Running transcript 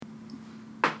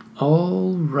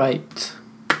All right.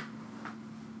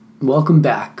 Welcome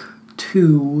back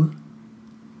to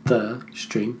the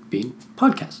String Bean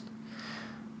Podcast.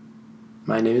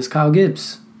 My name is Kyle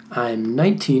Gibbs. I'm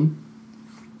 19.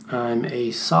 I'm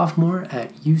a sophomore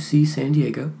at UC San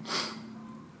Diego.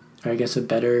 Or I guess a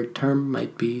better term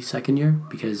might be second year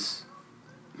because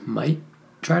I might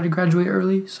try to graduate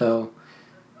early. So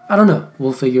I don't know.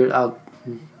 We'll figure it out.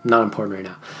 Not important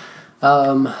right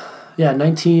now.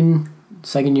 19,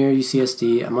 second year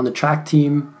UCSD. I'm on the track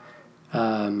team.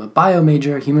 I'm a bio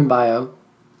major, human bio.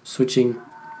 Switching.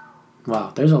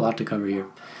 Wow, there's a lot to cover here.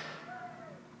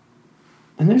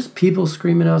 And there's people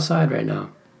screaming outside right now.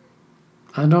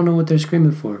 I don't know what they're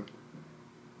screaming for.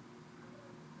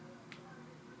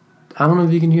 I don't know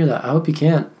if you can hear that. I hope you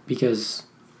can't, because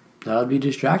that would be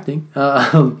distracting.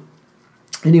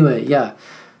 Anyway, yeah.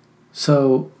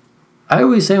 So I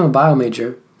always say I'm a bio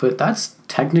major, but that's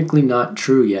technically not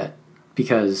true yet,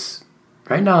 because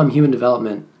right now I'm human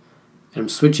development and I'm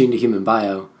switching to human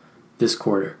bio this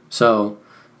quarter. So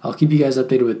I'll keep you guys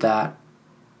updated with that.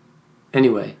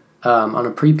 Anyway, on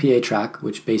a pre-PA track,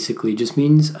 which basically just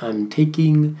means I'm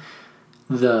taking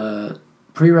the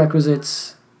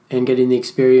prerequisites and getting the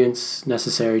experience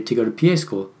necessary to go to PA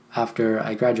school after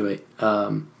I graduate.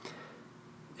 And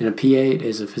a PA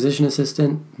is a physician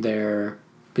assistant. They're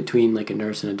between like a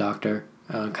nurse and a doctor,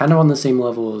 kind of on the same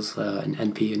level as an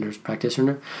NP, a nurse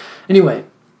practitioner. Anyway,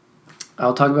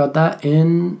 I'll talk about that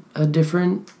in a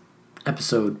different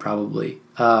episode probably.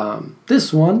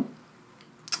 This one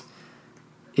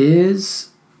is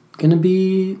going to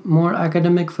be more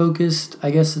academic focused.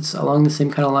 I guess it's along the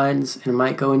same kind of lines, and it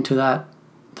might go into the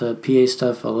PA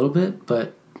stuff a little bit,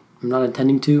 but I'm not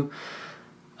intending to.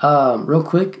 Real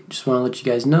quick, just want to let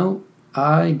you guys know,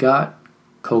 I got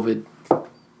COVID.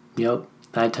 Yep,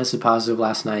 I tested positive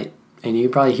last night, and you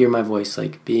can probably hear my voice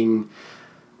like being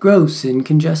gross and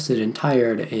congested and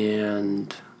tired,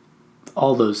 and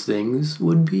all those things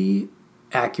would be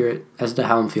accurate as to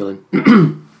how I'm feeling.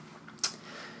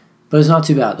 But it's not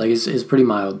too bad. Like it's pretty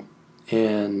mild,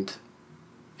 and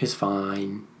it's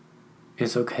fine.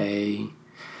 It's okay.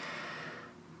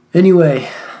 Anyway,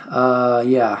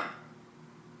 yeah.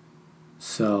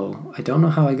 So I don't know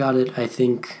how I got it. I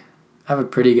think I have a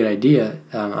pretty good idea.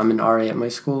 I'm an RA at my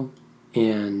school,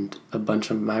 and a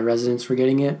bunch of my residents were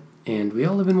getting it, and we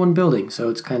all live in one building, so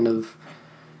it's kind of,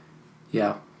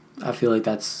 yeah, I feel like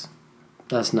that's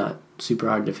not super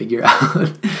hard to figure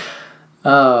out.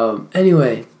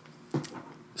 Anyway,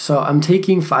 so I'm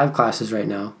taking 5 classes right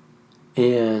now,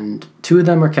 and 2 of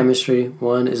them are chemistry,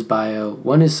 1 is bio,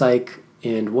 1 is psych,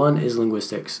 and 1 is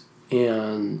linguistics.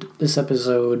 And this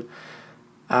episode,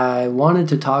 I wanted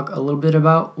to talk a little bit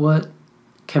about what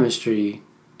chemistry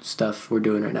stuff we're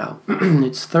doing right now.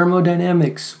 It's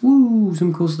thermodynamics. Woo,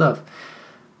 some cool stuff.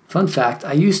 Fun fact,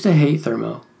 I used to hate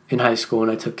thermo in high school when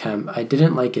I took chem. I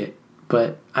didn't like it,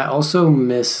 but I also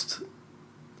missed,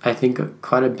 I think,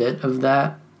 quite a bit of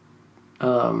that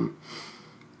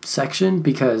section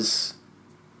because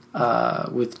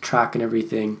with track and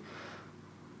everything,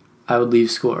 I would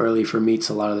leave school early for meets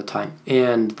a lot of the time.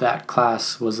 And that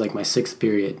class was like my 6th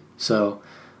period, so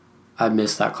I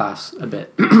missed that class a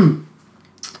bit.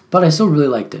 But I still really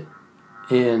liked it.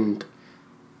 And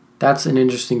that's an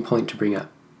interesting point to bring up,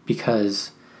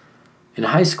 because in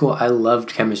high school I loved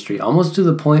chemistry, almost to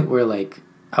the point where like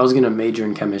I was going to major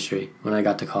in chemistry when I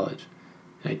got to college.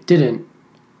 And I didn't.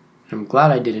 And I'm glad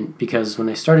I didn't, because when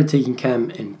I started taking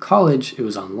chem in college, it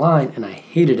was online and I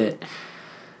hated it.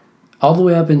 All the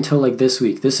way up until like this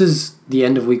week. This is the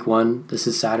end of week 1. This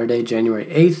is Saturday, January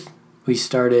 8th. We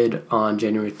started on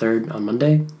January 3rd on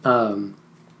Monday.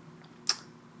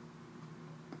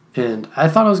 And I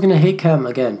thought I was going to hate chem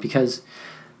again, because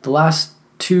the last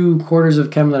 2 quarters of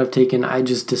chem that I've taken, I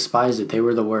just despised it. They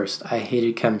were the worst. I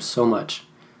hated chem so much.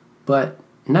 But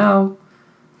now,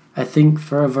 I think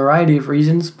for a variety of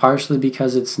reasons, partially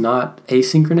because it's not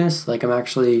asynchronous, like I'm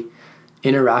actually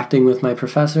interacting with my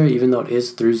professor, even though it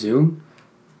is through Zoom.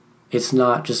 It's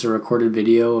not just a recorded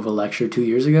video of a lecture 2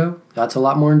 years ago. That's a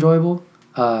lot more enjoyable.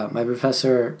 My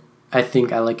professor, I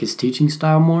think I like his teaching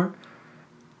style more.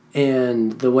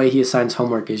 And the way he assigns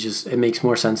homework is just, it makes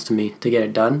more sense to me to get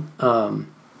it done.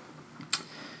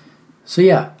 So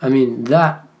yeah, I mean,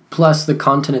 that plus the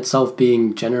content itself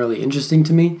being generally interesting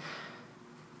to me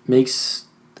makes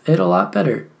it a lot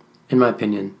better, in my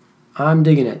opinion. I'm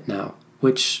digging it now,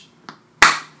 which,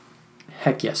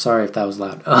 heck yeah, sorry if that was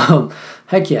loud.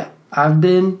 Heck yeah, I've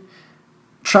been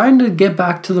trying to get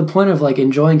back to the point of like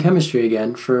enjoying chemistry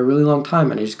again for a really long time,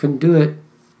 and I just couldn't do it.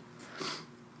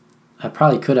 I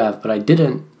probably could have, but I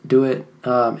didn't do it.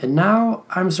 And now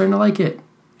I'm starting to like it.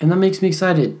 And that makes me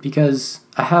excited because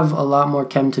I have a lot more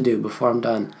chem to do before I'm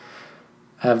done.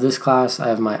 I have this class, I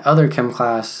have my other chem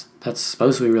class that's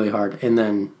supposed to be really hard, and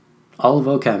then all of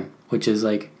OChem, which is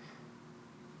like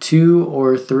 2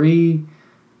 or 3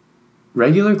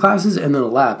 regular classes and then a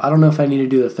lab. I don't know if I need to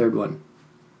do the third one.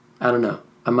 I don't know.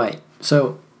 I might.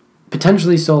 So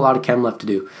potentially still a lot of chem left to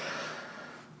do.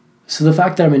 So the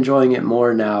fact that I'm enjoying it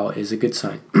more now is a good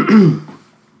sign.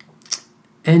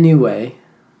 Anyway,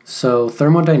 so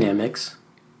thermodynamics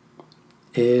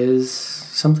is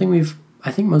something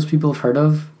I think most people have heard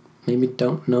of. Maybe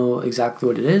don't know exactly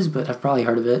what it is, but I've probably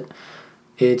heard of it.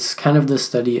 It's kind of the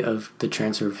study of the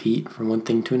transfer of heat from one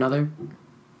thing to another.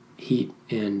 Heat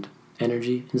and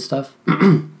energy and stuff.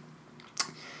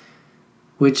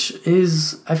 Which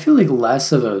is, I feel like,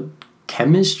 less of a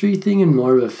chemistry thing and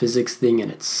more of a physics thing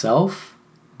in itself.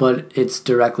 But it's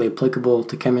directly applicable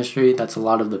to chemistry. That's a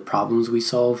lot of the problems we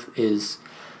solve is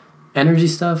energy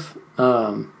stuff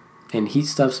and heat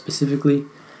stuff specifically.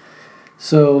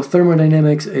 So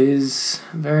thermodynamics is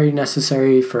very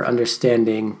necessary for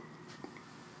understanding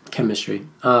chemistry,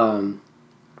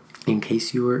 in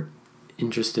case you were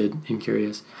interested and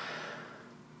curious.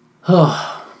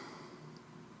 So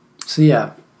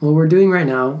yeah, what we're doing right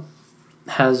now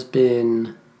has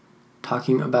been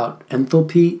talking about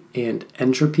enthalpy and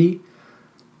entropy,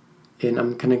 and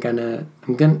I'm kind of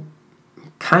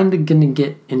gonna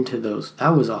get into those. That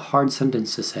was a hard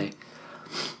sentence to say.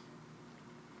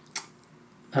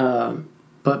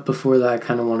 But before that, I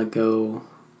kind of want to go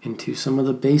into some of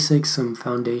the basics, some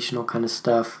foundational kind of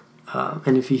stuff.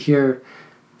 And if you hear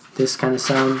this kind of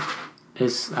sound, I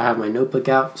have my notebook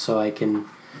out so I can,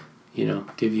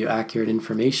 give you accurate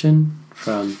information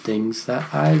from things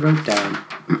that I wrote down.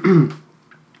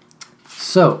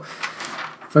 So,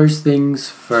 first things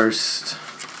first,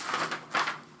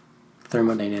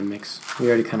 thermodynamics. We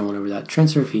already kind of went over that.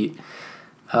 Transfer of heat.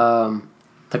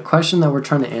 The question that we're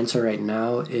trying to answer right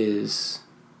now is,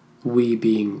 we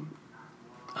being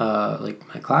like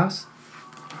my class,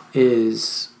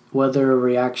 is whether a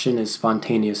reaction is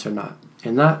spontaneous or not.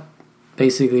 And that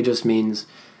basically just means,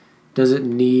 does it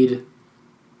need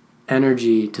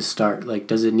energy to start? Like,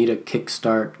 does it need a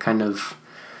kickstart kind of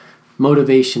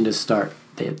motivation to start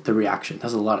the reaction?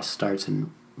 That's a lot of starts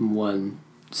in one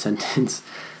sentence.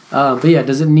 But yeah,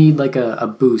 does it need like a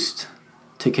boost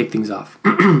to kick things off?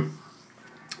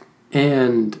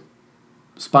 And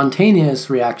spontaneous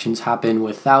reactions happen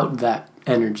without that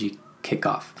energy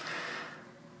kickoff.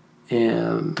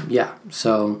 And yeah,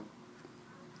 so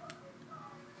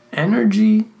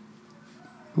energy,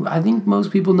 I think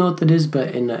most people know what that is,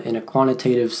 but in a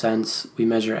quantitative sense, we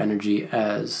measure energy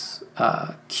as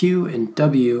Q and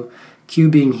W, Q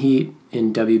being heat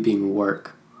and W being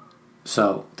work.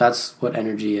 So that's what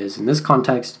energy is in this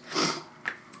context.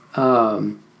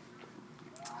 In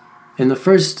the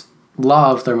first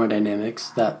law of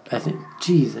thermodynamics that I think,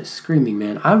 Jesus, screaming,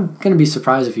 man. I'm going to be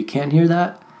surprised if you can't hear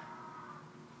that.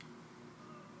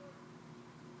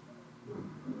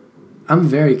 I'm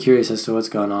very curious as to what's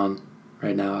going on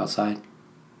right now outside.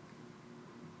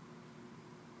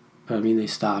 But I mean, they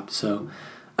stopped, so.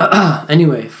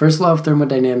 Anyway, first law of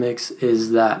thermodynamics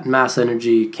is that mass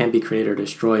energy can't be created or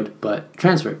destroyed, but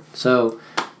transferred. So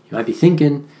you might be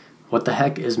thinking, what the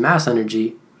heck is mass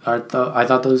energy? I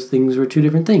thought those things were two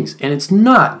different things. And it's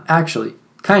not, actually.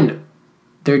 Kind of.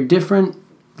 They're different,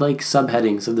 like,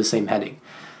 subheadings of the same heading.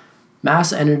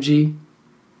 Mass energy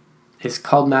is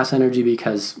called mass energy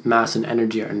because mass and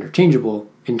energy are interchangeable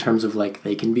in terms of, like,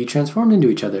 they can be transformed into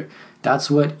each other.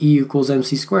 That's what E equals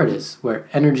mc squared is, where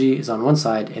energy is on one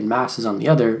side and mass is on the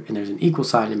other, and there's an equal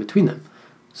sign in between them.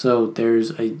 So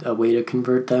there's a way to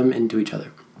convert them into each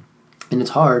other. And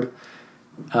it's hard.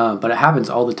 But it happens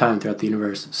all the time throughout the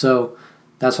universe. So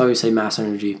that's why we say mass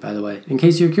energy, by the way. In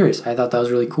case you're curious, I thought that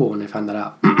was really cool when I found that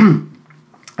out.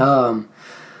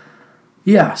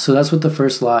 Yeah, so that's what the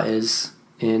first law is.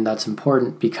 And that's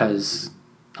important because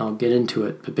I'll get into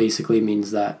it. But basically it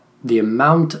means that the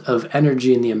amount of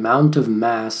energy and the amount of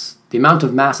mass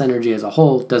energy as a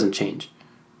whole doesn't change.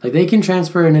 Like, they can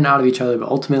transfer in and out of each other, but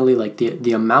ultimately, like,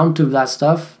 the amount of that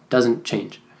stuff doesn't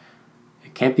change.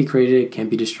 It can't be created, it can't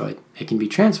be destroyed. It can be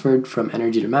transferred from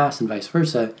energy to mass and vice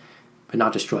versa, but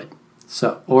not destroyed.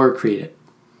 So, or created.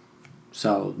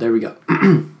 So, there we go.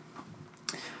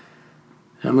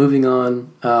 Now, moving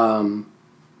on,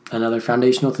 another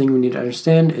foundational thing we need to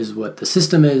understand is what the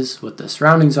system is, what the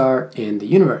surroundings are in the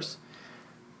universe.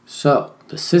 So,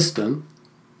 the system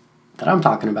that I'm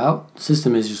talking about,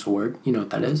 system is just a word, you know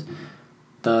what that is.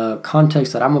 The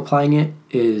context that I'm applying it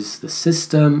is the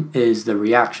system is the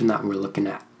reaction that we're looking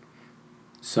at.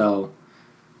 So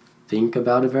think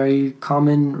about a very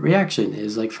common reaction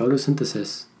is like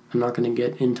photosynthesis. I'm not going to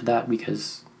get into that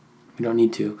because we don't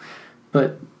need to.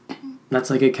 But that's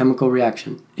like a chemical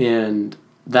reaction. And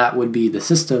that would be the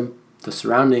system, the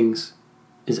surroundings,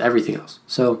 is everything else.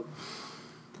 So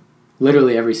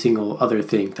literally every single other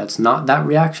thing that's not that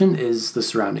reaction is the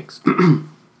surroundings.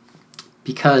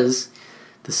 Because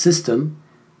the system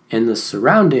and the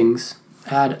surroundings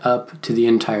add up to the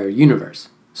entire universe.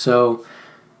 So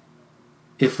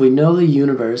if we know the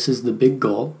universe is the big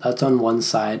goal, that's on one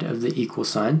side of the equal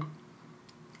sign.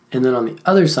 And then on the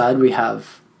other side, we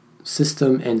have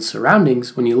system and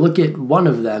surroundings. When you look at one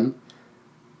of them,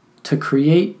 to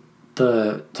make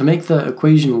the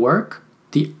equation work,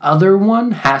 the other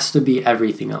one has to be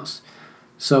everything else.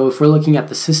 So if we're looking at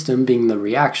the system being the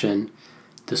reaction,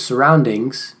 the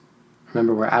surroundings,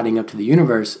 remember we're adding up to the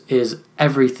universe, is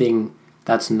everything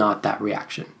that's not that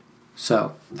reaction.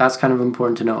 So that's kind of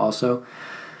important to know also.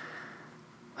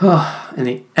 And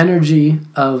the energy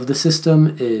of the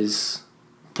system is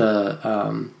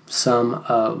the sum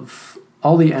of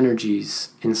all the energies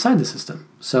inside the system.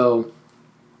 So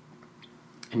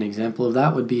an example of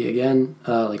that would be, again,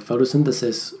 like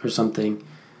photosynthesis or something.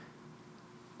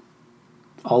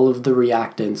 All of the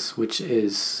reactants, which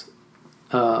is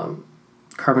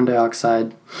carbon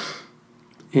dioxide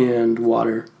and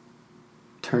water,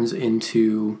 turns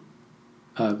into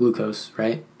glucose,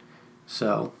 right?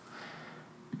 So,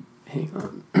 hang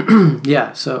on.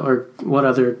 Yeah, so, or what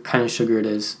other kind of sugar it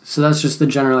is. So that's just the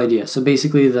general idea. So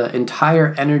basically the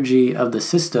entire energy of the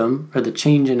system, or the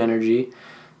change in energy,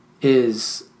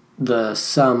 is the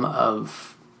sum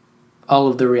of all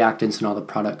of the reactants and all the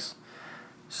products.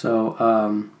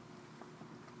 So,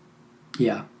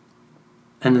 yeah.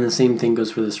 And then the same thing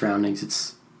goes for the surroundings.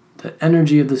 It's the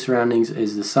energy of the surroundings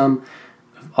is the sum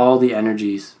of all the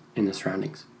energies in the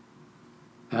surroundings.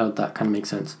 I hope that kind of makes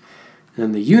sense. And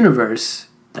then the universe,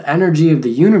 the energy of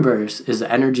the universe is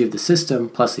the energy of the system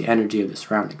plus the energy of the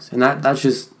surroundings. And that's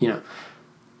just,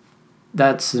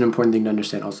 that's an important thing to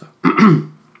understand also.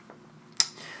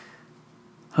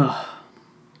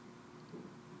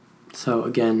 So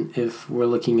again, if we're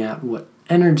looking at what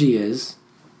energy is,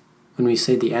 when we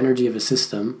say the energy of a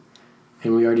system,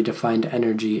 and we already defined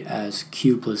energy as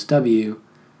Q plus W,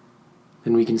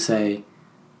 then we can say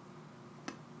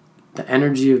the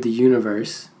energy of the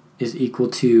universe is equal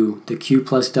to the Q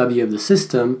plus W of the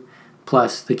system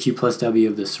plus the Q plus W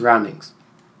of the surroundings.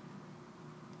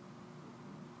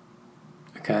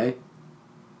 Okay?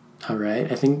 All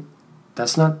right. I think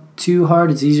that's not too hard.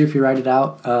 It's easier if you write it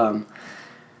out.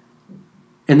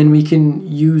 And then we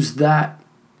can use that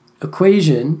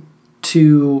equation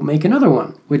to make another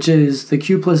one, which is the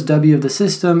Q plus W of the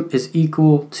system is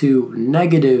equal to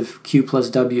negative Q plus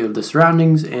W of the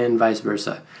surroundings and vice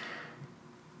versa.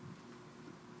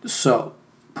 So,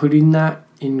 putting that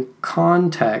in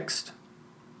context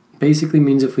basically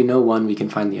means if we know one, we can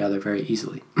find the other very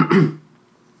easily. And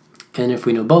if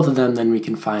we know both of them, then we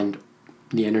can find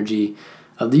the energy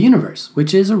of the universe,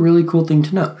 which is a really cool thing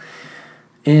to know.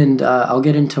 And I'll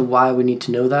get into why we need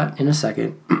to know that in a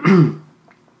second.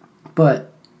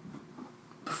 But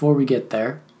before we get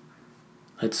there,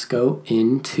 let's go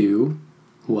into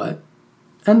what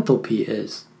enthalpy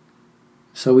is.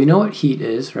 So we know what heat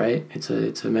is, right? It's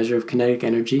a measure of kinetic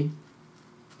energy.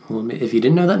 Well, if you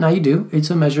didn't know that, now you do. It's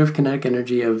a measure of kinetic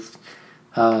energy of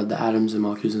the atoms and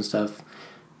molecules and stuff.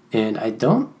 And I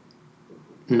don't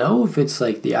know if it's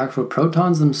like the actual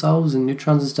protons themselves and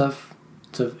neutrons and stuff.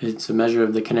 It's a measure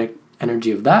of the kinetic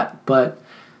energy of that, but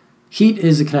heat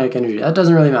is the kinetic energy. That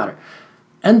doesn't really matter.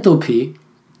 Enthalpy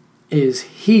is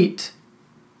heat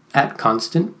at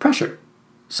constant pressure.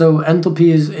 So enthalpy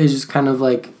is just kind of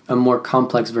like a more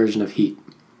complex version of heat.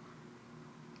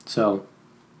 So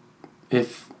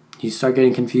if you start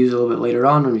getting confused a little bit later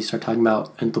on when we start talking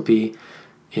about enthalpy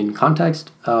in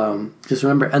context, just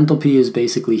remember enthalpy is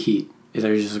basically heat.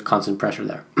 There's just a constant pressure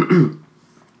there.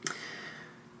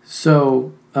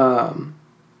 So,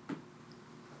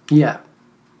 yeah.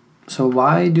 So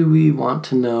why do we want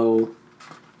to know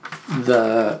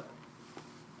the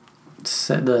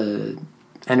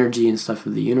energy and stuff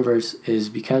of the universe is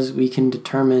because we can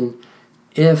determine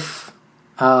if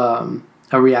a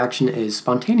reaction is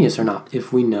spontaneous or not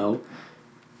if we know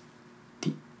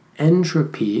the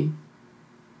entropy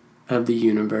of the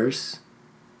universe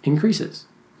increases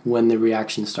when the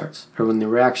reaction starts or when the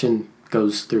reaction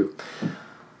goes through.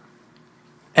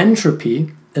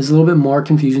 Entropy is a little bit more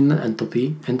confusing than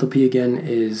enthalpy. Enthalpy, again,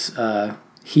 is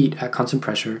heat at constant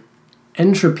pressure.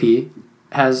 Entropy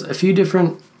has a few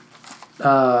different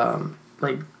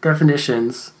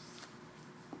definitions.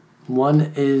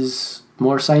 One is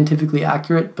more scientifically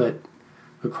accurate, but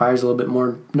requires a little bit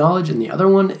more knowledge, and the other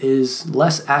one is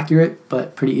less accurate,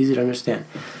 but pretty easy to understand.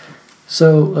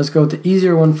 So let's go with the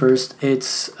easier one first.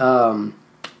 It's a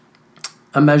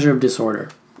measure of disorder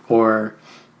or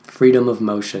freedom of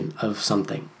motion of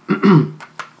something.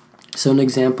 So an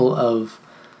example of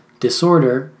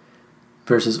disorder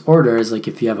versus order is like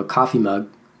if you have a coffee mug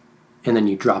and then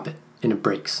you drop it and it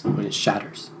breaks when it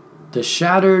shatters. The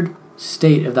shattered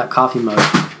state of that coffee mug,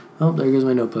 oh, there goes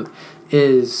my notebook,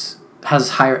 has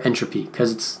higher entropy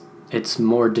because it's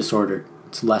more disordered.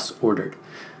 It's less ordered.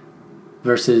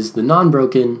 Versus the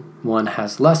non-broken one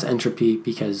has less entropy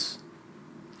because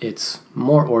it's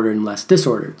more ordered and less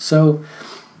disordered. So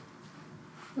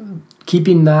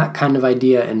keeping that kind of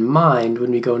idea in mind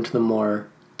when we go into the more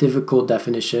difficult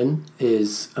definition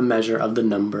is a measure of the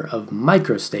number of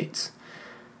microstates.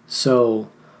 So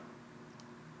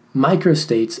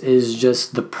microstates is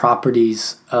just the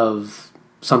properties of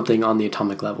something on the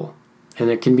atomic level. And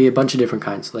there can be a bunch of different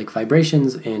kinds, like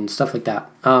vibrations and stuff like that.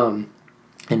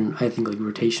 And I think like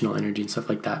rotational energy and stuff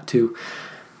like that too.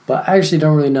 But I actually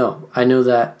don't really know. I know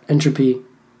that entropy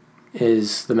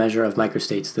is the measure of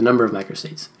microstates, the number of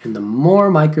microstates. And the more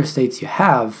microstates you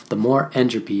have, the more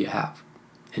entropy you have.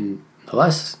 And the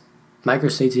less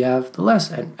microstates you have, the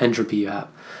less entropy you have.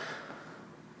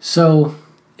 So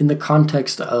in the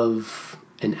context of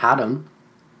an atom,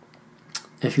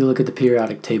 if you look at the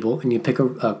periodic table and you pick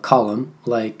a column,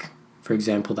 like, for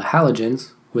example, the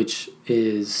halogens, which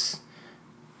is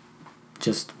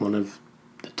just one of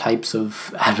the types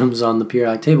of atoms on the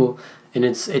periodic table, and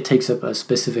it takes up a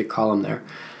specific column there.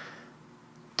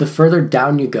 The further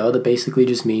down you go, that basically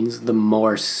just means the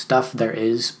more stuff there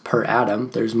is per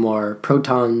atom. There's more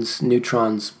protons,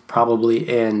 neutrons, probably,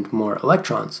 and more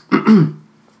electrons.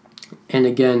 And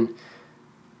again,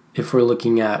 if we're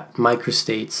looking at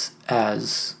microstates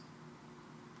as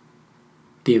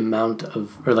the amount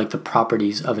of, or like the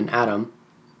properties of an atom,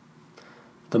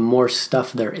 the more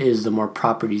stuff there is, the more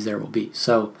properties there will be.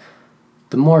 So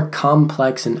the more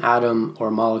complex an atom or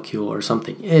molecule or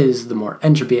something is, the more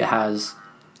entropy it has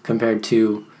compared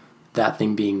to that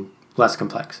thing being less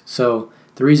complex. So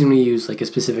the reason we use like a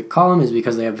specific column is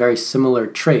because they have very similar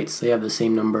traits. They have the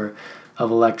same number of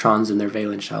electrons in their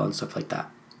valence shell and stuff like that.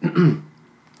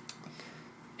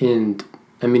 And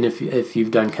I mean, if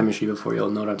you've done chemistry before,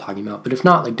 you'll know what I'm talking about. But if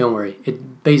not, like, don't worry.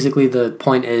 It basically, the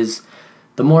point is,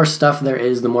 the more stuff there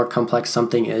is, the more complex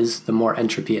something is, the more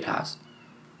entropy it has.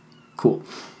 Cool.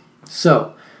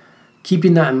 So,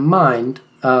 keeping that in mind,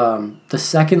 the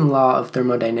second law of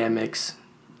thermodynamics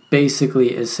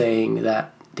basically is saying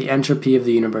that the entropy of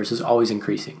the universe is always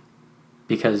increasing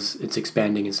because it's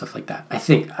expanding and stuff like that. I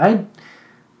think. I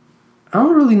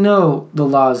don't really know the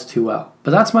laws too well,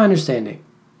 but that's my understanding.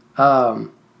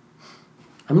 I'm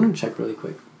going to check really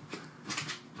quick.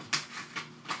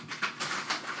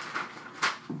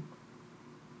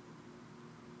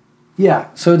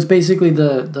 Yeah, so it's basically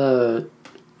the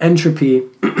entropy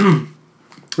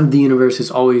of the universe is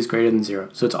always greater than zero.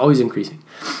 So it's always increasing.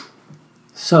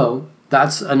 So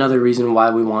that's another reason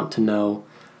why we want to know,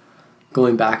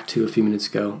 going back to a few minutes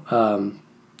ago,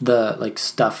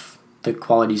 the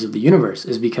qualities of the universe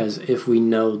is because if we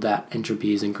know that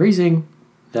entropy is increasing,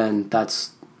 then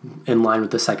that's in line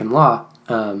with the second law,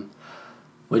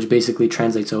 which basically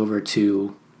translates over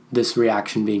to this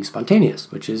reaction being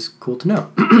spontaneous, which is cool to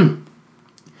know.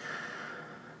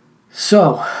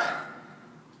 So,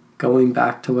 going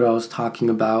back to what I was talking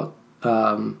about,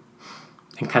 and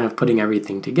kind of putting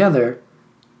everything together,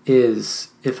 is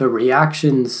if a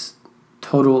reaction's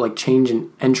total like change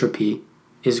in entropy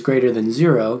is greater than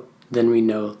zero, then we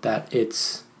know that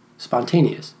it's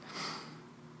spontaneous.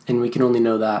 And we can only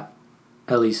know that,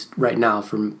 at least right now,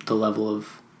 from the level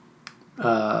of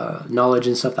knowledge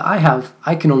and stuff that I have.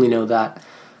 I can only know that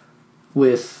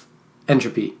with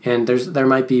entropy. And there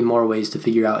might be more ways to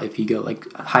figure out if you go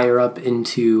like higher up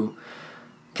into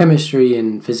chemistry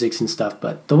and physics and stuff.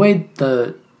 But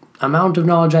the amount of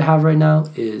knowledge I have right now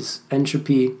is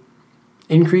entropy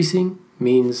increasing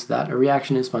means that a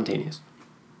reaction is spontaneous.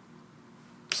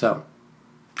 So,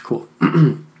 cool.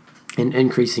 And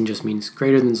increasing just means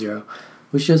greater than zero,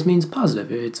 which just means positive.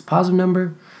 If it's a positive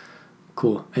number,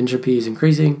 cool. Entropy is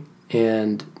increasing,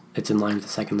 and it's in line with the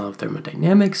second law of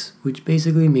thermodynamics, which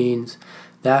basically means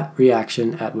that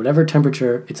reaction at whatever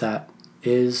temperature it's at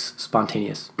is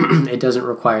spontaneous. It doesn't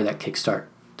require that kickstart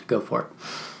to go for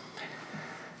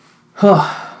it.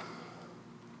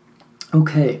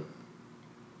 Okay.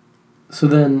 So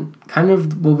then, kind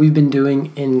of what we've been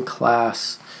doing in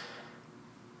class,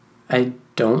 I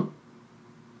don't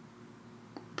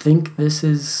think this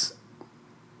is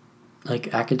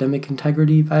like academic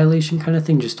integrity violation kind of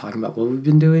thing, just talking about what we've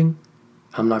been doing.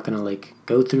 I'm not going to like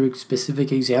go through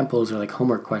specific examples or like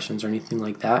homework questions or anything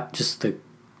like that, just the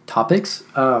topics.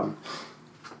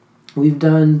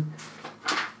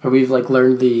 We've like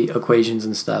learned the equations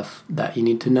and stuff that you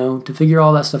need to know to figure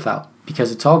all that stuff out,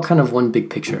 because it's all kind of one big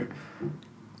picture.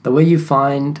 The way you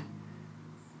find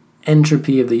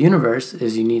entropy of the universe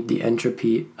is you need the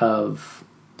entropy of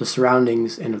the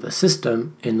surroundings and of the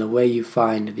system, and the way you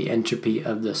find the entropy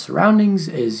of the surroundings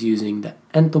is using the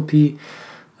enthalpy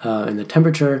and the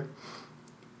temperature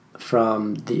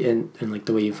from and like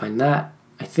the way you find that,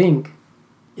 I think,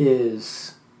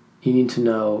 is you need to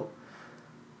know.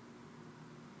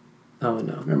 Oh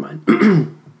no, never mind.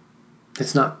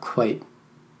 It's not quite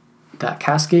that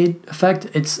cascade effect.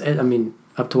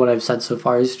 Up to what I've said so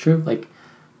far is true. Like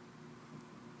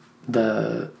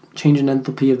the change in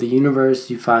enthalpy of the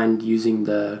universe you find using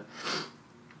the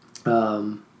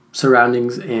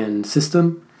surroundings and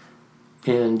system,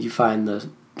 and you find the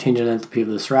change in enthalpy of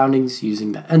the surroundings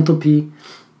using the enthalpy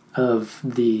of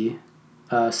the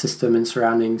system and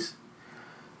surroundings.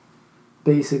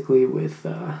 Basically with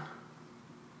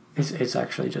it's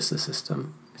actually just the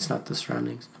system. It's not the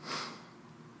surroundings,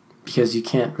 because you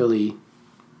can't really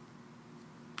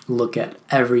look at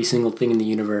every single thing in the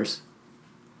universe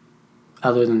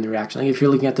other than the reaction. Like if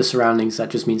you're looking at the surroundings, that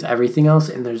just means everything else,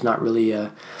 and there's not really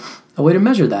a way to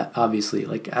measure that, obviously.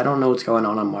 Like I don't know what's going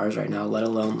on Mars right now, let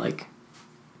alone like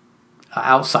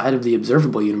outside of the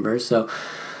observable universe. So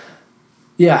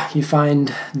yeah, you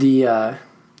find the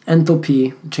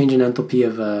enthalpy, change in enthalpy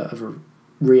of a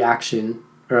reaction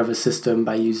or of a system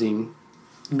by using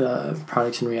the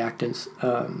products and reactants.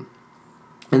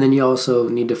 And then you also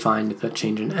need to find the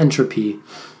change in entropy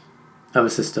of a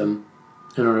system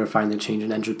in order to find the change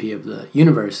in entropy of the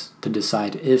universe to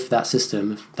decide if that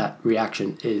system, if that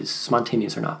reaction is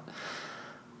spontaneous or not.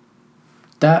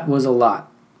 That was a lot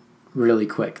really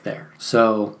quick there.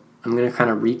 So I'm going to kind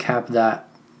of recap that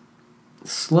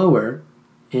slower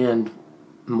and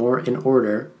more in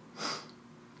order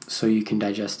so you can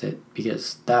digest it,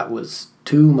 because that was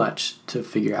too much to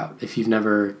figure out if you've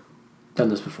never done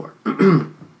this before.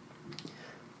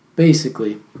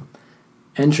 Basically,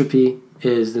 entropy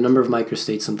is the number of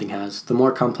microstates something has. The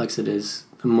more complex it is,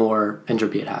 the more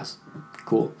entropy it has.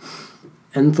 Cool.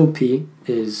 Enthalpy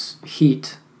is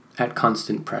heat at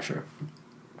constant pressure.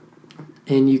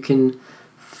 And you can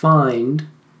find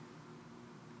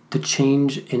the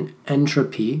change in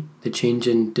entropy, the change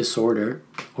in disorder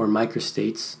or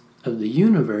microstates of the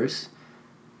universe,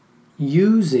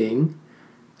 using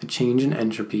the change in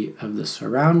entropy of the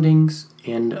surroundings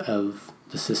and of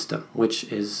the system, which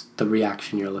is the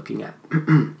reaction you're looking at.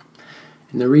 And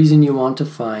the reason you want to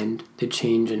find the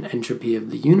change in entropy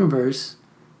of the universe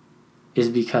is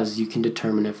because you can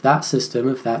determine if that system,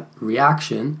 if that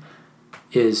reaction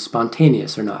is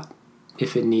spontaneous or not,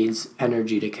 if it needs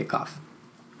energy to kick off,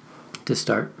 to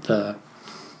start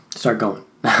going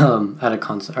at a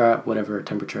constant or at whatever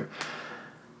temperature.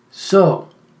 So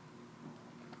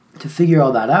to figure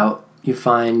all that out, you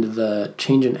find the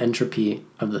change in entropy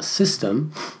of the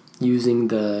system using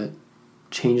the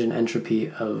change in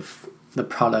entropy of the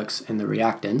products and the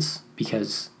reactants,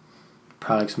 because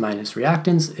products minus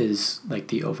reactants is like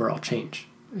the overall change,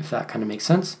 if that kind of makes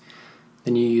sense.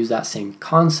 Then you use that same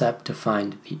concept to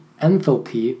find the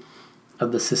enthalpy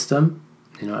of the system.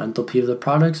 Enthalpy of the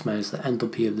products minus the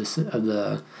enthalpy of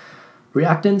the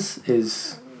reactants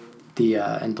is the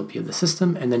enthalpy of the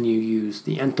system, and then you use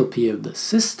the enthalpy of the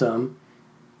system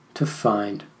to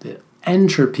find the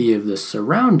entropy of the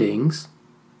surroundings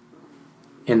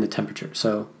and the temperature.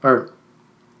 Or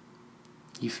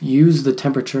you use the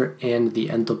temperature and the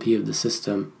enthalpy of the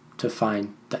system to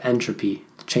find the entropy,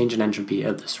 the change in entropy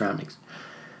of the surroundings.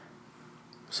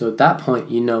 So at that point,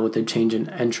 you know what the change in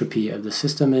entropy of the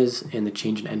system is and the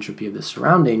change in entropy of the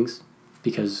surroundings,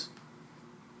 because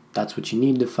that's what you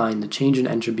need to find the change in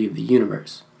entropy of the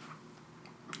universe.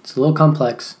 It's a little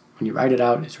complex. When you write it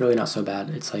out, it's really not so bad.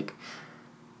 It's like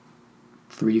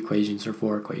 3 equations or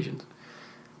 4 equations.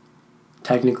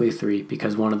 Technically 3,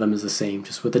 because one of them is the same,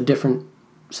 just with a different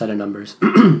set of numbers.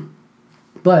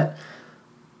 But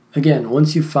again,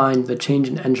 once you find the change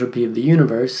in entropy of the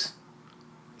universe,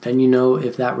 then you know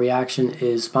if that reaction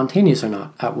is spontaneous or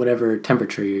not at whatever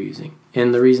temperature you're using.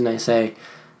 And the reason I say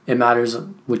it matters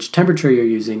which temperature you're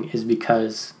using is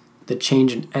because the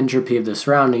change in entropy of the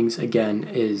surroundings, again,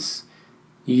 is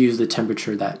you use the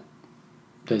temperature that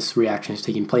this reaction is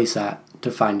taking place at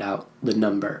to find out the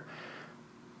number,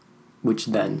 which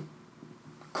then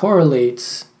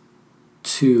correlates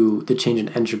to the change in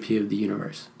entropy of the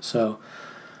universe. So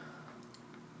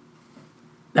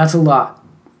that's a lot.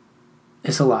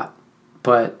 It's a lot.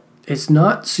 But it's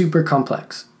not super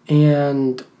complex.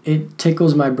 And it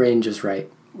tickles my brain just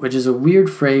right, which is a weird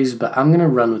phrase, but I'm going to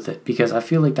run with it because I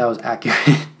feel like that was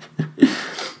accurate.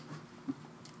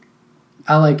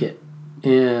 I like it.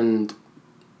 And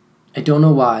I don't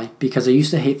know why, because I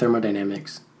used to hate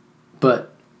thermodynamics.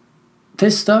 But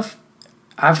this stuff,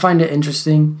 I find it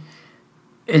interesting.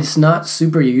 It's not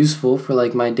super useful for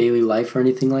like my daily life or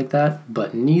anything like that,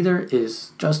 but neither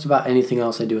is just about anything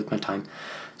else I do with my time.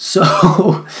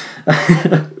 So,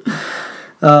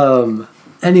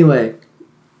 anyway,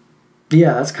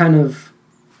 yeah, that's kind of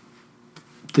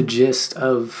the gist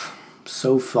of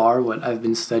so far what I've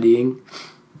been studying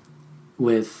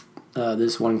with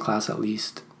this one class at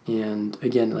least. And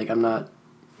again, like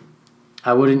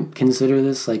I wouldn't consider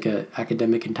this like a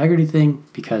academic integrity thing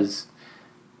because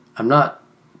I'm not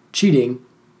cheating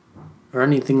or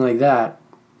anything like that.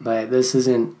 Like, this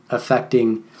isn't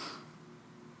affecting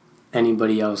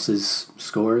anybody else's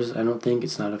scores. I don't think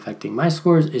it's not affecting my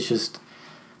scores. It's just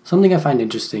something I find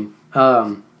interesting.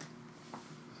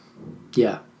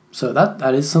 Yeah, so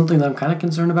that is something that I'm kind of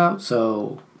concerned about.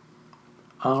 So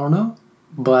I don't know,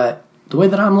 but the way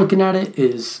that I'm looking at it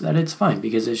is that it's fine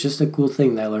because it's just a cool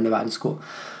thing that I learned about in school.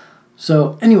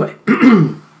 So anyway,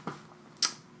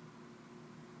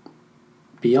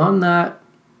 beyond that,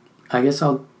 I guess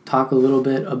I'll talk a little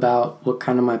bit about what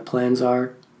kind of my plans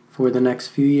are for the next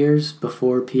few years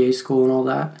before PA school and all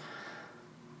that.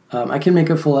 I can make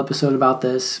a full episode about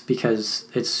this because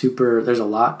there's a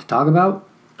lot to talk about.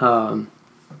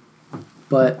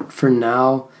 But for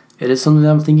now, it is something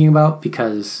that I'm thinking about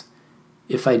because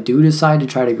if I do decide to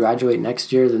try to graduate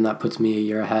next year, then that puts me a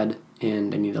year ahead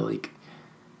and I need to like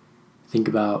think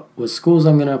about what schools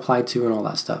I'm going to apply to and all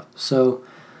that stuff. So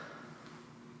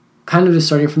kind of just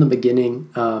starting from the beginning,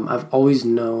 I've always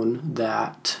known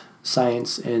that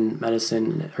science and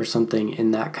medicine or something in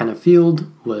that kind of field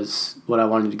was what I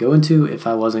wanted to go into if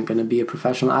I wasn't going to be a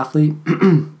professional athlete.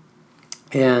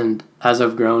 And as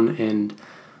I've grown and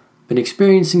been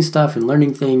experiencing stuff and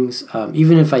learning things,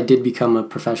 even if I did become a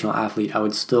professional athlete, I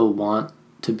would still want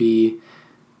to be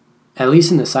at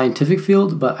least in the scientific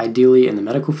field, but ideally in the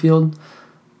medical field.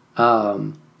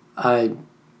 I'm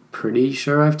pretty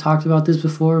sure I've talked about this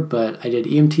before, but I did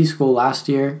EMT school last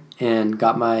year and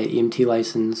got my EMT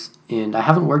license, and I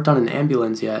haven't worked on an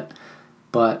ambulance yet,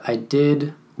 but I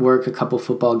did work a couple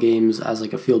football games as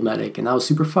like a field medic, and that was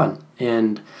super fun.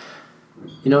 And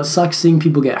it sucks seeing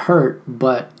people get hurt,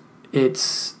 but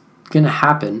it's going to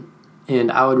happen,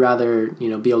 and I would rather,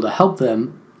 be able to help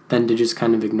them than to just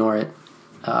kind of ignore it.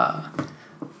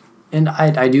 And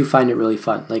I do find it really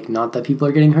fun. Like, not that people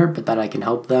are getting hurt, but that I can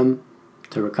help them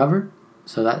to recover.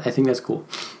 So I think that's cool.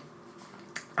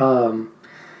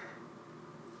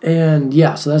 And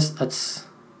yeah, so that's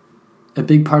a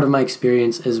big part of my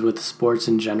experience is with sports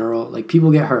in general. Like,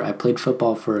 people get hurt. I played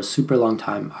football for a super long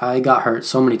time. I got hurt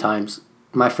so many times.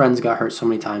 My friends got hurt so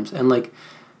many times. And, like,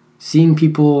 seeing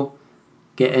people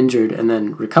get injured and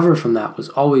then recover from that was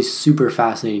always super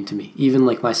fascinating to me. Even,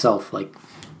 like, myself, like,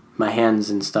 my hands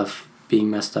and stuff being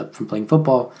messed up from playing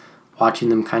football, watching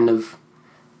them kind of,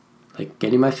 like,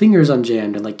 getting my fingers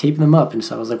unjammed and, like, taping them up and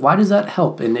stuff. I was like, why does that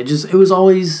help? And it was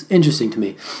always interesting to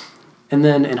me. And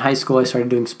then in high school, I started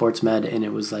doing sports med, and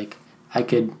it was like I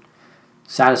could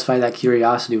satisfy that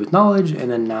curiosity with knowledge. And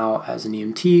then now as an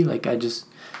EMT, like, it's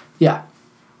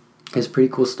pretty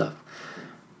cool stuff.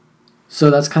 So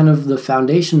that's kind of the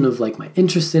foundation of, like, my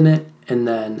interest in it. And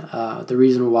then the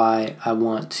reason why I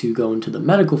want to go into the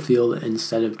medical field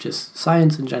instead of just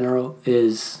science in general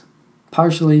is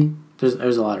partially,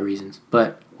 there's a lot of reasons.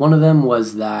 But one of them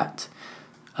was that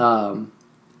I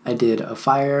did a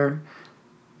fire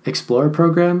explorer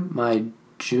program my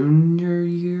junior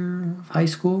year of high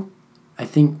school. I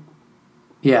think,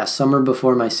 summer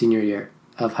before my senior year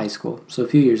of high school. So a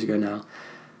few years ago now.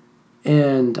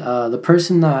 And the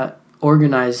person that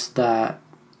organized that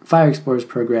Fire Explorers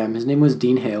program, his name was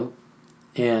Dean Hale,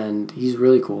 and he's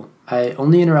really cool. I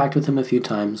only interacted with him a few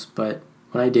times, but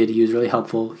when I did, he was really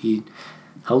helpful. He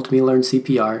helped me learn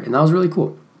CPR, and that was really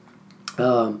cool.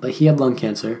 But he had lung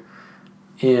cancer,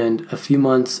 and a few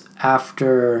months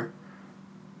after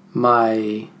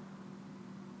my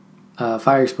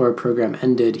Fire Explorer program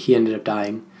ended, he ended up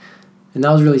dying, and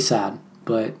that was really sad,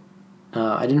 but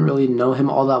I didn't really know him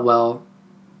all that well.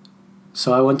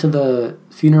 So I went to the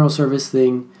funeral service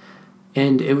thing,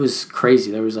 and it was crazy.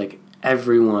 There was, like,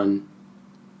 everyone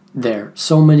there.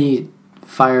 So many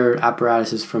fire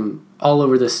apparatuses from all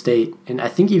over the state, and I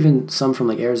think even some from,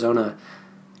 like, Arizona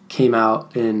came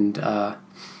out, and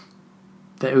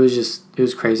it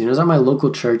was crazy. And it was at my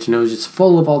local church, and it was just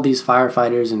full of all these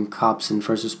firefighters and cops and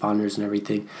first responders and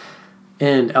everything.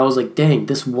 And I was like, dang,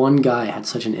 this one guy had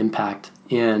such an impact.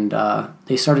 And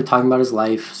they started talking about his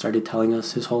life, started telling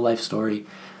us his whole life story.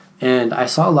 And I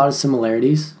saw a lot of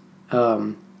similarities,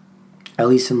 at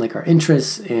least in like our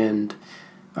interests and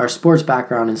our sports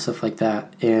background and stuff like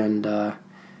that. And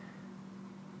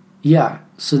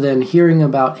so then hearing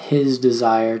about his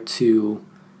desire to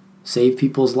save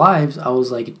people's lives, I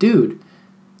was like, dude,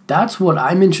 that's what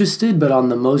I'm interested, but on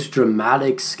the most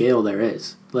dramatic scale there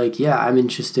is. Like, yeah, I'm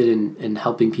interested in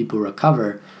helping people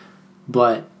recover,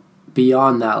 but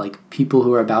beyond that, like, people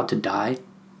who are about to die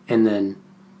and then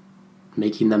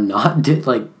making them not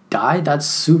die, that's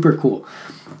super cool.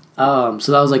 So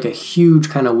that was like a huge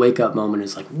kind of wake up moment.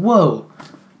 It's like, whoa,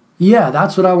 yeah,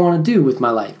 that's what I want to do with my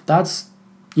life. I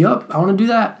want to do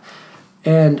that.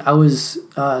 And I was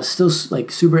still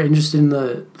like super interested in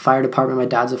the fire department. My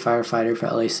dad's a firefighter for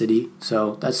LA City,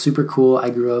 so that's super cool. I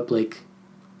grew up like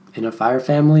in a fire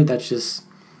family. That's just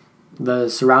the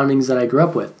surroundings that I grew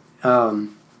up with.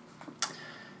 And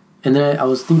then I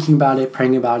was thinking about it,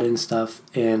 praying about it and stuff,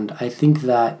 and I think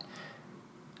that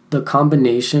the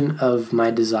combination of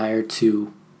my desire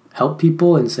to help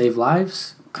people and save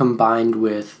lives combined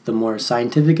with the more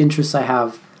scientific interests I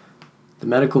have, the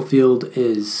medical field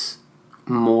is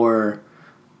more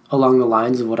along the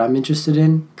lines of what I'm interested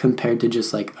in compared to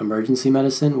just like emergency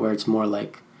medicine, where it's more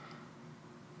like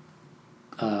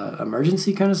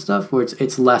emergency kind of stuff, where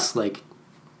it's less like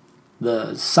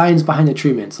the science behind the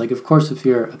treatments. Like, of course, if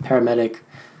you're a paramedic,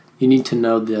 you need to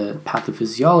know the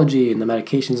pathophysiology and the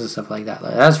medications and stuff like that.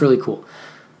 Like, that's really cool.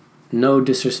 No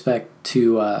disrespect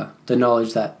to the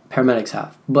knowledge that paramedics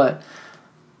have. But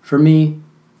for me,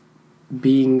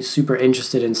 being super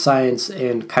interested in science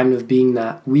and kind of being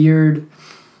that weird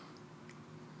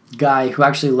guy who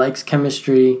actually likes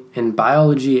chemistry and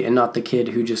biology and not the kid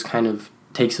who just kind of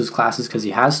takes those classes because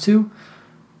he has to,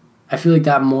 I feel like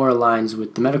that more aligns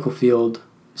with the medical field,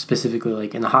 specifically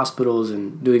like in the hospitals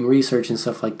and doing research and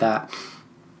stuff like that,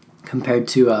 compared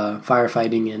to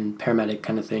firefighting and paramedic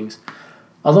kind of things.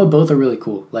 Although both are really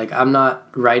cool. Like, I'm not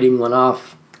writing one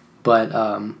off, but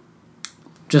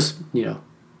just,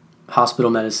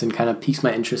 hospital medicine kind of piques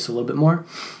my interest a little bit more.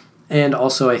 And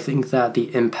also I think that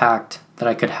the impact that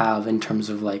I could have in terms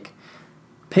of like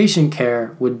patient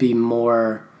care would be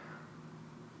more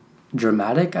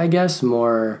dramatic, I guess,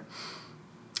 more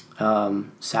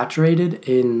saturated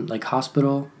in like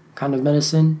hospital kind of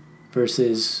medicine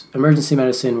versus emergency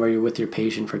medicine where you're with your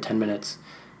patient for 10 minutes,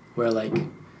 where like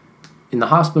in the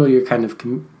hospital you're kind of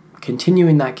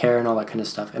continuing that care and all that kind of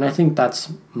stuff. And I think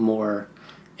that's more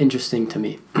interesting to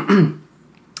me.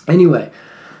 Anyway,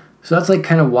 so that's like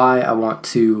kind of why I want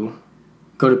to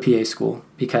go to PA school,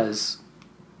 because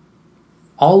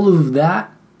all of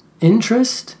that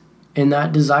interest and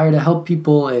that desire to help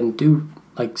people and do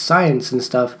like science and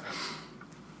stuff,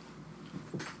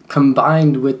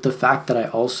 combined with the fact that I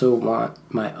also want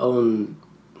my own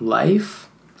life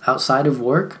outside of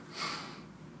work.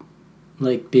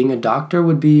 Like, being a doctor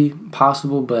would be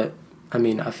possible, but I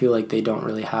mean, I feel like they don't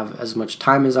really have as much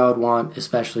time as I would want,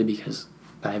 especially because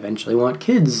I eventually want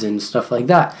kids and stuff like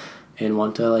that, and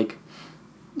want to like,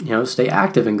 stay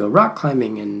active and go rock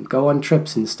climbing and go on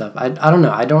trips and stuff. I don't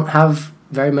know. I don't have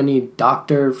very many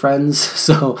doctor friends,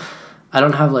 so I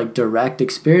don't have like direct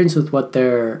experience with what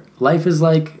their life is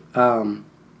like. And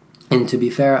to be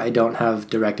fair, I don't have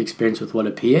direct experience with what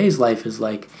a PA's life is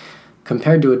like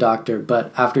compared to a doctor.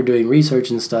 But after doing research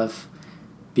and stuff,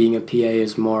 being a PA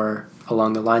is more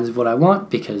along the lines of what I want,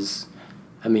 because,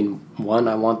 I mean, one,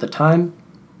 I want the time,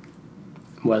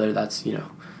 whether that's,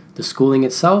 the schooling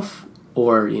itself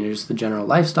or, just the general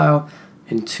lifestyle.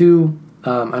 And two,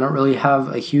 I don't really have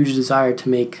a huge desire to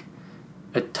make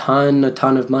a ton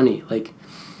of money. Like,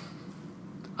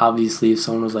 obviously, if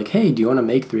someone was like, hey, do you want to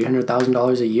make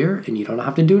 $300,000 a year and you don't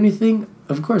have to do anything?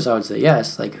 Of course I would say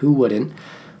yes. Like, who wouldn't?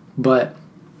 But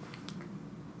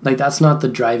like, that's not the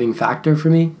driving factor for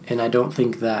me, and I don't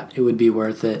think that it would be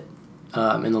worth it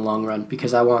in the long run,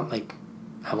 because I want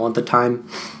the time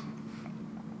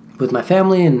with my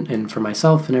family and for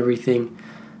myself and everything.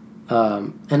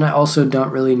 And I also don't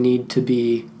really need to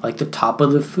be like the top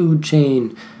of the food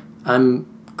chain. I'm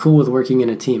cool with working in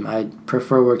a team. I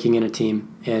prefer working in a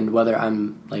team, and whether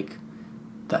I'm like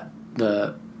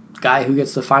the guy who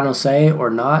gets the final say or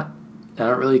not, I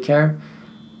don't really care.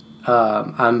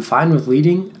 I'm fine with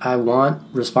leading. I want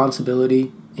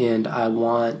responsibility, and I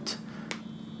want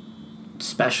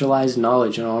specialized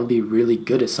knowledge, and I want to be really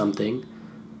good at something.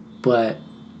 But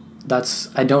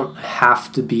I don't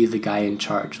have to be the guy in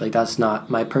charge. Like, that's not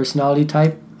my personality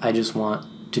type. I just want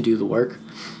to do the work.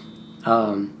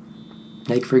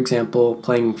 Like, for example,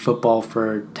 playing football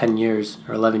for 10 years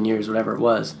or 11 years, whatever it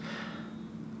was,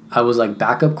 I was like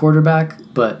backup quarterback,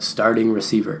 but starting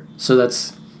receiver. So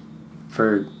that's,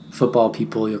 for football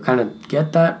people, you'll kind of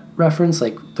get that reference.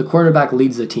 Like, the quarterback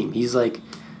leads the team. He's like,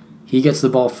 he gets the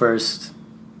ball first.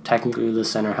 Technically, the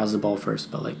center has the ball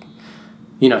first, but like,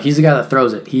 you know, he's the guy that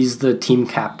throws it. He's the team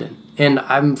captain. And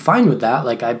I'm fine with that.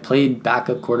 Like, I played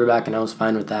backup quarterback and I was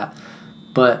fine with that.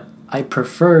 But I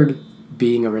preferred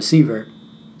being a receiver.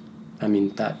 I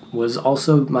mean, that was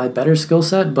also my better skill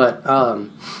set, but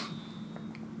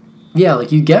yeah,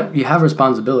 like you have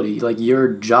responsibility. Like,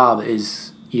 your job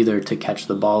is either to catch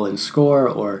the ball and score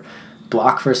or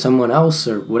block for someone else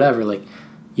or whatever. Like,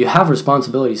 you have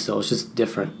responsibility still. It's just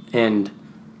different. And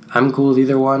I'm cool with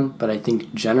either one, but I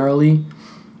think generally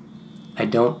I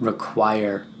don't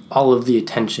require all of the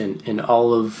attention and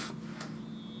all of,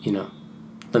 you know,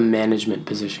 the management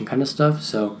position kind of stuff.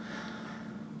 So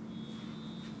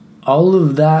all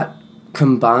of that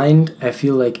combined, I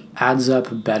feel like adds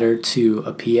up better to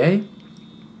a PA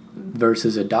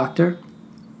versus a doctor,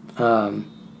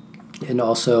 and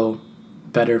also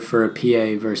better for a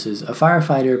PA versus a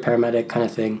firefighter, paramedic kind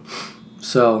of thing.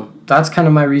 So that's kind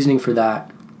of my reasoning for that.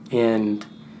 And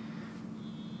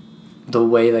the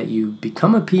way that you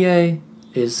become a PA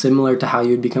is similar to how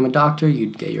you'd become a doctor.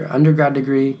 You'd get your undergrad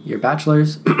degree, your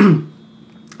bachelor's, and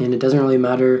it doesn't really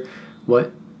matter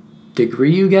what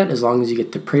degree you get as long as you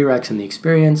get the prereqs and the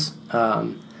experience.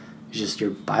 It's just your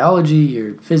biology,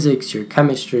 your physics, your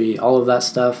chemistry, all of that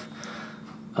stuff.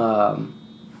 And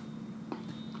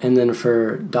then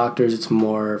for doctors, it's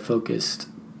more focused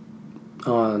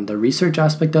on the research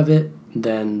aspect of it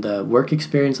than the work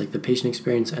experience, like the patient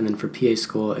experience. And then for PA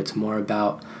school, it's more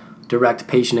about direct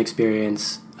patient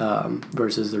experience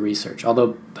versus the research,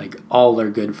 although like all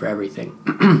are good for everything.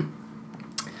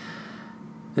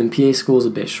 Then PA school is a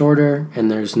bit shorter, and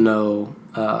there's no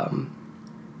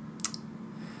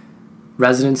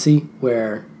residency,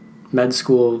 where med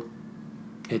school,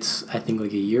 it's, I think,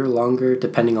 like a year longer,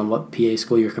 depending on what PA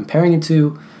school you're comparing it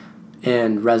to,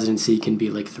 and residency can be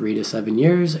like 3 to 7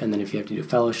 years, and then if you have to do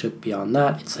fellowship beyond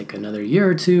that, it's like another year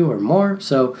or two or more.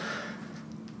 So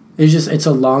it's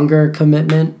a longer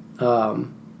commitment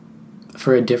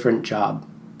for a different job.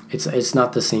 It's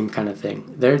not the same kind of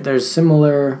thing. There's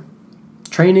similar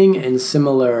training and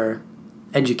similar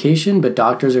education, but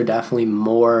doctors are definitely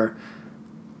more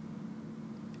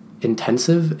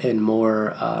intensive and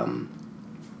more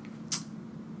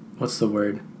what's the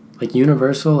word? Like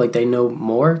universal. Like, they know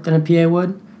more than a PA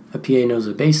would. A PA knows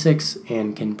the basics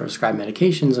and can prescribe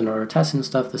medications and order tests and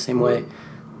stuff the same way.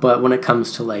 But when it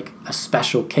comes to like a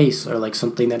special case or like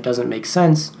something that doesn't make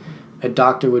sense, a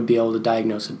doctor would be able to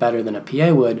diagnose it better than a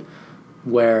PA would,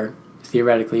 where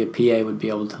theoretically a PA would be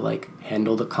able to like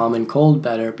handle the common cold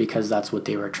better because that's what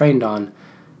they were trained on.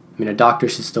 I mean, a doctor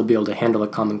should still be able to handle a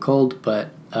common cold,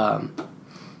 but you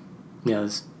know,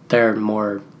 they're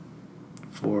more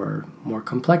for more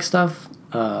complex stuff.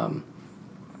 I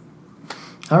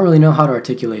don't really know how to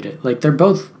articulate it. Like, they're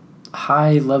both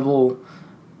high level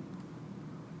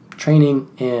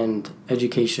training and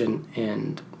education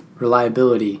and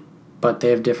reliability, but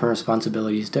they have different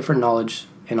responsibilities, different knowledge,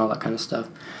 and all that kind of stuff.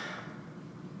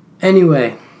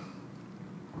 Anyway,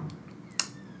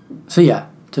 so yeah,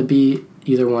 to be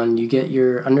either one, you get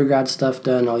your undergrad stuff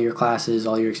done, all your classes,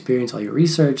 all your experience, all your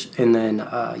research, and then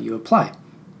you apply.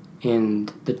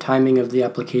 And the timing of the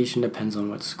application depends on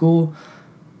what school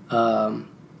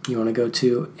you want to go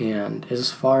to. And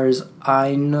as far as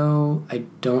I know, I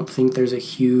don't think there's a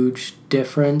huge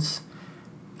difference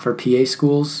for PA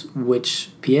schools,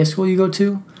 which PA school you go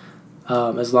to,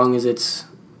 as long as it's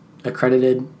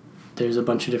accredited. There's a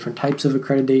bunch of different types of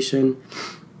accreditation.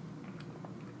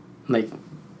 Like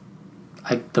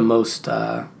the most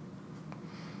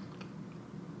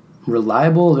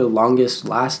reliable, the longest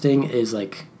lasting is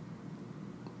like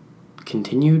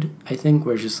continued, I think,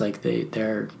 where it's just like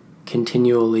they're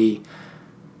continually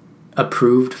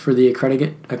approved for the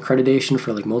accreditation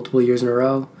for like multiple years in a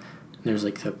row. And there's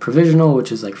like the provisional, which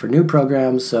is like for new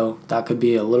programs, so that could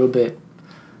be a little bit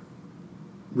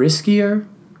riskier,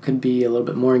 could be a little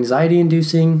bit more anxiety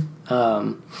inducing.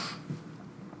 But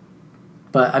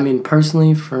I mean,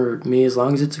 personally, for me, as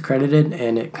long as it's accredited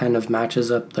and it kind of matches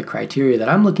up the criteria that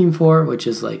I'm looking for, which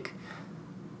is like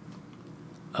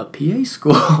a PA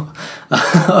school.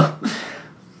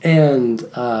 And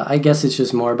I guess it's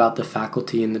just more about the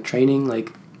faculty and the training.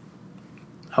 Like,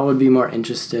 I would be more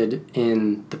interested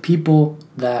in the people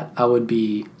that I would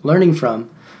be learning from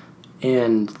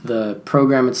and the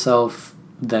program itself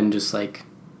than just like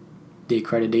the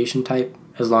accreditation type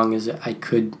as long as I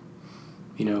could,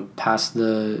 pass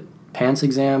the PANCE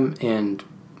exam and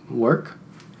work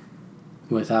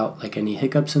without like any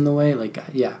hiccups in the way. Like,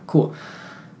 yeah, cool.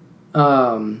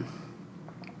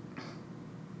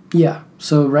 Yeah,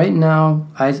 so right now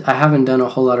I haven't done a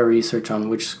whole lot of research on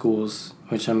which schools,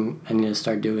 which I need to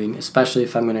start doing, especially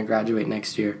if I'm going to graduate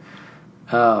next year.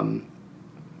 I've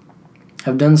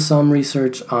done some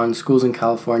research on schools in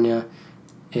California,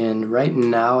 and right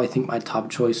now I think my top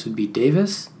choice would be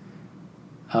Davis.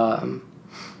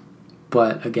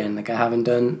 But again, like, I haven't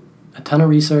done a ton of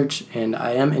research, and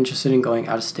I am interested in going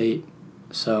out of state,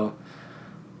 so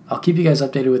I'll keep you guys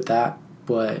updated with that.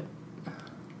 But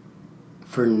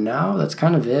for now, that's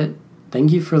kind of it.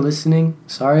 Thank you for listening.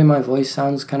 Sorry my voice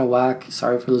sounds kind of whack.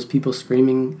 Sorry for those people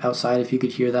screaming outside, if you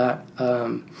could hear that.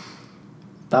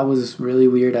 That was really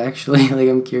weird, actually. Like,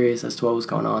 I'm curious as to what was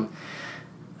going on.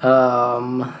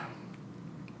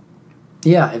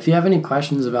 Yeah, if you have any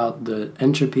questions about the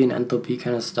entropy and enthalpy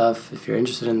kind of stuff, if you're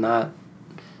interested in that,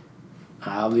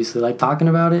 I obviously like talking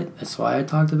about it. That's why I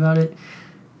talked about it.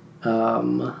 I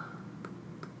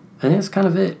think that's kind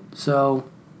of it. So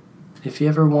if you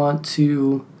ever want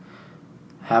to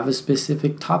have a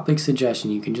specific topic suggestion,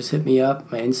 you can just hit me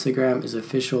up. My Instagram is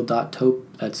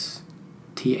official.taupe. That's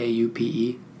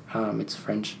Taupe. It's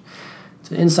French.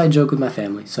 It's an inside joke with my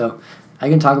family, so I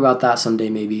can talk about that someday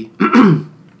maybe.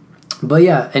 But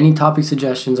yeah, any topic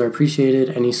suggestions are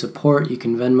appreciated. Any support, you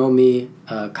can Venmo me,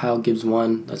 Kyle Gibbs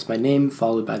 1. That's my name,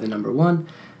 followed by the number 1.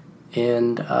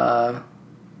 And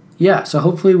yeah, so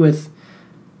hopefully with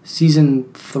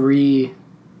season 3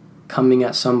 coming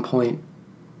at some point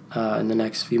in the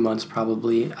next few months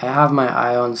probably, I have my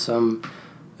eye on some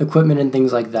equipment and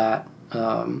things like that.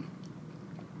 And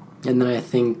then I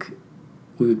think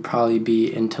we would probably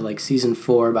be into like season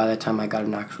 4 by the time I got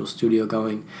an actual studio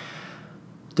going,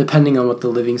 depending on what the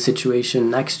living situation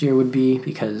next year would be,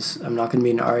 because I'm not going to be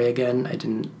an RA again. I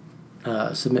didn't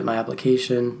submit my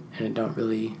application, and I don't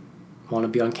really want to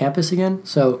be on campus again.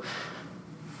 So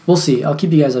we'll see. I'll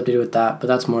keep you guys updated with that, but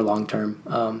that's more long term.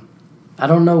 I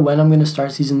don't know when I'm going to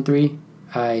start season 3.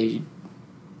 I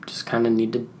just kind of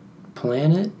need to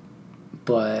plan it,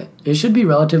 but it should be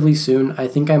relatively soon. I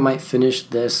think I might finish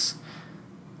this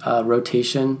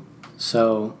rotation.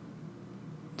 So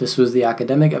this was the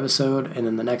academic episode, and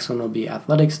then the next one will be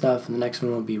athletic stuff, and the next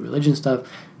one will be religion stuff,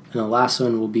 and the last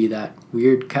one will be that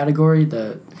weird category,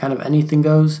 the kind of anything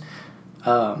goes,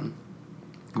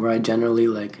 where I generally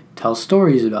like tell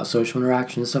stories about social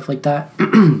interaction and stuff like that,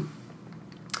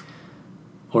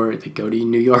 or they go to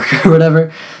New York or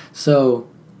whatever. So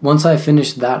once I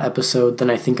finish that episode, then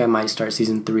I think I might start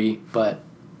season 3, but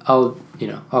I'll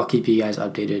keep you guys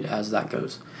updated as that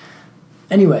goes.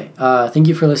 Anyway, thank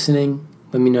you for listening.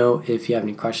 Let me know if you have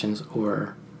any questions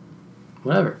or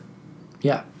whatever.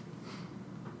 Yeah.